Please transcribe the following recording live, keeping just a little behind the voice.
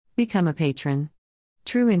Become a patron.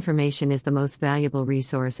 True information is the most valuable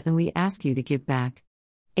resource, and we ask you to give back.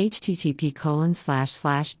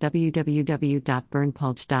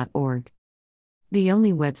 http://www.burnpulch.org. The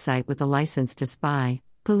only website with a license to spy,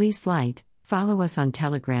 Police Light. Follow us on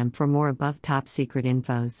Telegram for more above top secret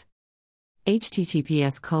infos.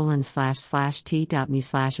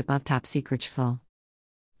 https://t.me/above top secret.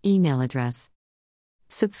 Email address.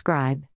 Subscribe.